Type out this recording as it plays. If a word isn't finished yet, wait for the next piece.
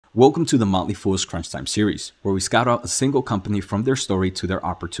Welcome to the Motley Fool's Crunch Time series, where we scout out a single company from their story to their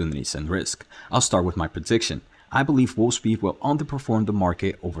opportunities and risk. I'll start with my prediction. I believe Wolfspeed will underperform the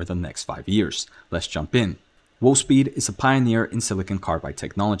market over the next 5 years. Let's jump in. Wolfspeed is a pioneer in silicon carbide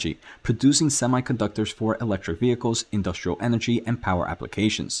technology, producing semiconductors for electric vehicles, industrial energy, and power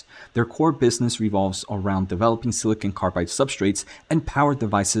applications. Their core business revolves around developing silicon carbide substrates and power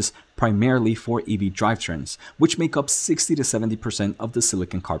devices primarily for EV drivetrains, which make up 60 to 70% of the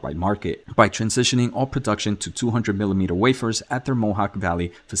silicon carbide market. By transitioning all production to 200mm wafers at their Mohawk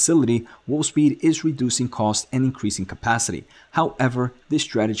Valley facility, Wolfspeed is reducing cost and increasing capacity. However, this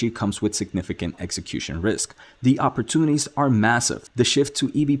strategy comes with significant execution risk. The opportunities are massive. The shift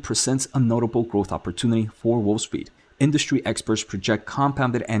to EV presents a notable growth opportunity for Wolfspeed. Industry experts project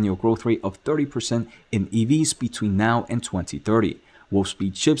compounded annual growth rate of 30% in EVs between now and 2030.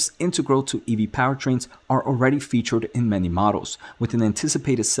 Wolfspeed chips integral to EV powertrains are already featured in many models, with an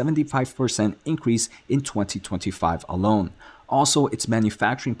anticipated 75% increase in 2025 alone. Also, its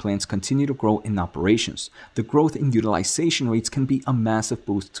manufacturing plants continue to grow in operations. The growth in utilization rates can be a massive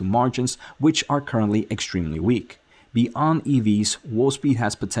boost to margins, which are currently extremely weak. Beyond EVs, Wolfspeed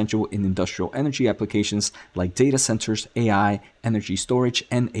has potential in industrial energy applications like data centers, AI, energy storage,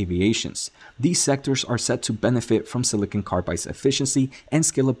 and aviations. These sectors are set to benefit from silicon carbide's efficiency and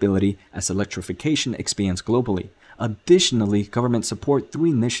scalability as electrification expands globally. Additionally, government support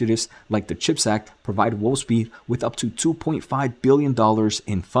through initiatives like the CHIPS Act provide Wolfspeed with up to $2.5 billion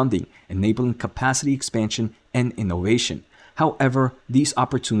in funding, enabling capacity expansion and innovation. However, these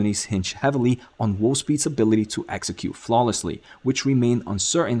opportunities hinge heavily on Wolfspeed's ability to execute flawlessly, which remain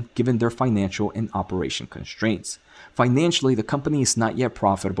uncertain given their financial and operation constraints. Financially, the company is not yet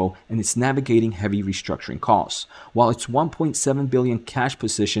profitable and is navigating heavy restructuring costs. While its $1.7 billion cash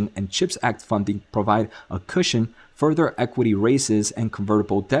position and CHIPS Act funding provide a cushion, further equity raises and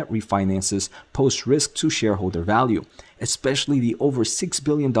convertible debt refinances pose risk to shareholder value, especially the over $6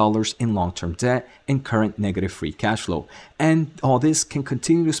 billion in long-term debt and current negative free cash flow. And all this can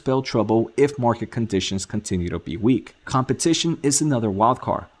continue to spell trouble if market conditions continue to be weak. Competition is another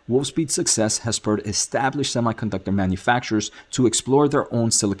wildcard. Wolfspeed's success has spurred established semiconductor manufacturers to explore their own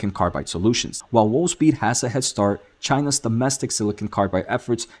silicon carbide solutions. While Wolfspeed has a head start, China's domestic silicon carbide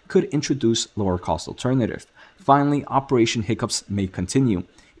efforts could introduce lower-cost alternatives. Finally, operation hiccups may continue.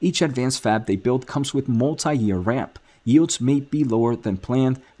 Each advanced fab they build comes with multi-year ramp. Yields may be lower than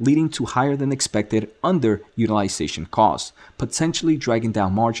planned, leading to higher than expected underutilization costs, potentially dragging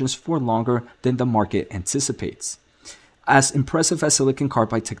down margins for longer than the market anticipates. As impressive as silicon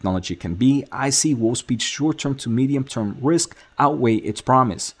carbide technology can be, I see Wolfspeed's short-term to medium-term risk outweigh its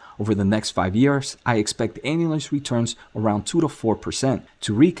promise. Over the next 5 years, I expect annualized returns around 2 to 4%.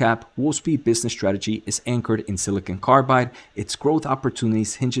 To recap, Wolfspeed business strategy is anchored in silicon carbide. Its growth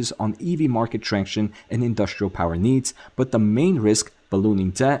opportunities hinges on EV market traction and industrial power needs, but the main risk,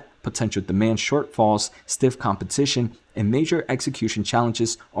 ballooning debt, potential demand shortfalls, stiff competition, and major execution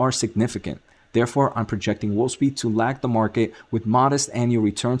challenges are significant. Therefore, I'm projecting Wolfspeed to lag the market with modest annual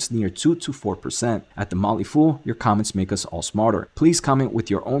returns near 2 to 4%. At the Motley Fool, your comments make us all smarter. Please comment with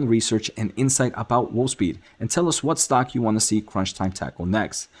your own research and insight about Wolfspeed and tell us what stock you want to see Crunch Time tackle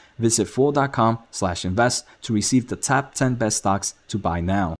next. Visit fool.com/invest to receive the top 10 best stocks to buy now.